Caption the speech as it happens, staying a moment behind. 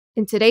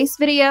In today's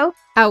video,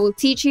 I will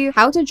teach you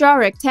how to draw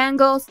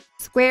rectangles,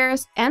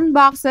 squares, and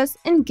boxes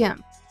in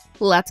Gimp.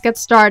 Let's get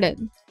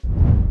started.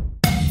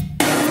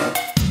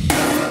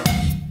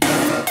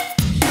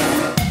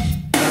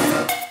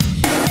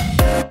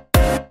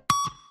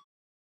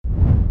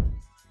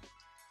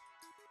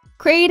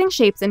 Creating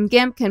shapes in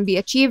Gimp can be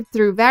achieved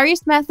through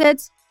various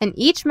methods, and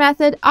each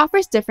method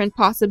offers different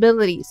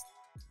possibilities.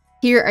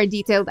 Here are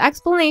detailed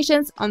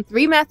explanations on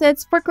 3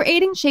 methods for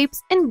creating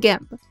shapes in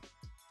Gimp.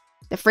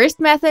 The first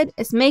method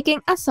is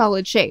making a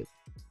solid shape.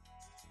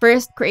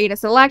 First, create a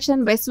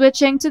selection by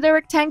switching to the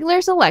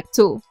rectangular select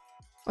tool,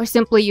 or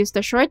simply use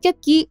the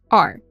shortcut key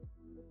R.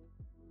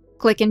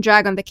 Click and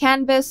drag on the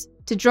canvas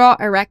to draw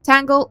a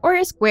rectangle or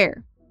a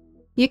square.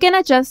 You can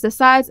adjust the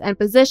size and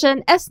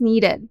position as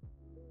needed.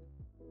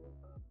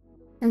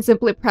 And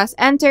simply press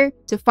Enter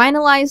to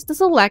finalize the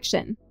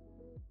selection.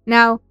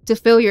 Now, to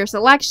fill your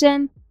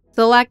selection,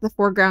 select the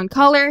foreground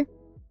color,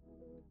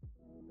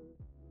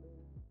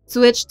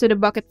 switch to the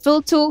bucket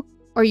fill tool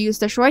or use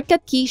the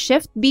shortcut key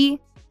Shift B,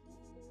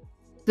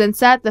 then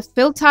set the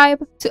fill type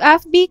to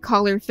FB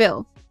color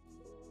fill.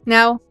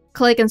 Now,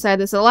 click inside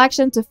the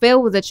selection to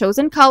fill with the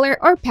chosen color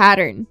or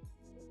pattern.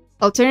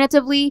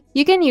 Alternatively,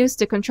 you can use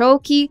the Control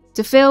key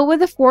to fill with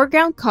the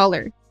foreground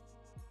color.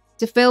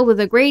 To fill with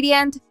a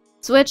gradient,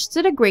 switch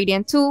to the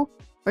Gradient tool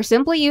or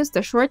simply use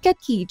the shortcut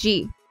key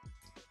G.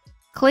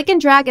 Click and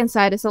drag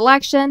inside the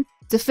selection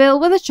to fill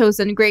with the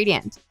chosen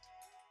gradient.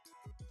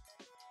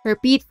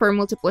 Repeat for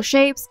multiple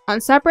shapes on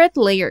separate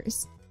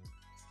layers.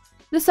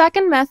 The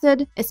second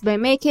method is by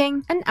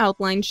making an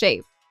outline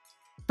shape.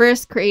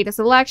 First, create a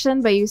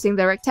selection by using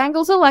the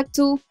Rectangle Select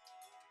tool,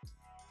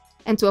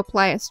 and to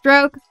apply a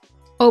stroke,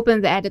 open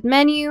the Edit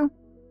menu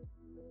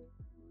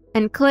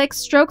and click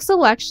Stroke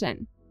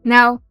Selection.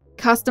 Now,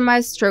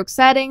 customize stroke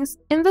settings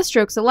in the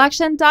Stroke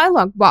Selection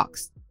dialog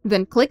box,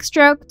 then click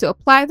Stroke to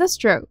apply the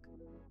stroke.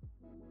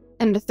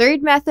 And the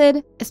third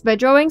method is by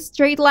drawing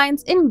straight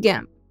lines in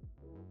Gimp.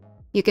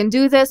 You can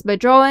do this by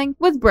drawing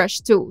with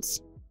brush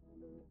tools.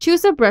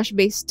 Choose a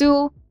brush-based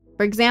tool,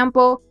 for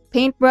example,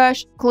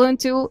 paintbrush, clone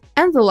tool,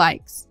 and the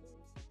likes.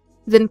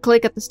 Then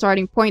click at the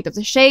starting point of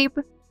the shape,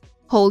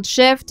 hold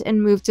Shift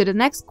and move to the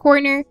next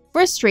corner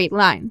for a straight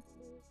line.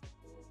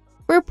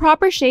 For a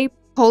proper shape,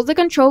 hold the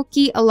Control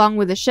key along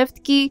with the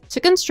Shift key to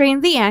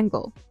constrain the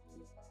angle.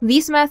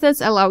 These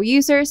methods allow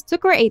users to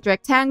create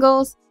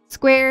rectangles,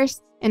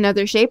 squares, and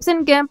other shapes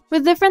in Gimp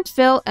with different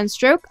fill and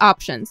stroke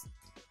options.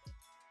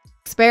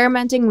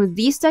 Experimenting with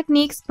these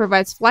techniques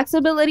provides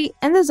flexibility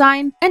in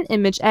design and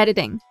image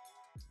editing.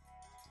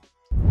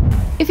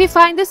 If you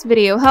find this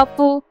video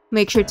helpful,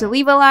 make sure to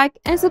leave a like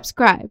and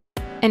subscribe.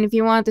 And if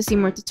you want to see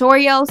more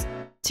tutorials,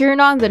 turn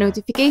on the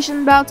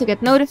notification bell to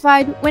get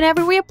notified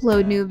whenever we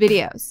upload new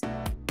videos.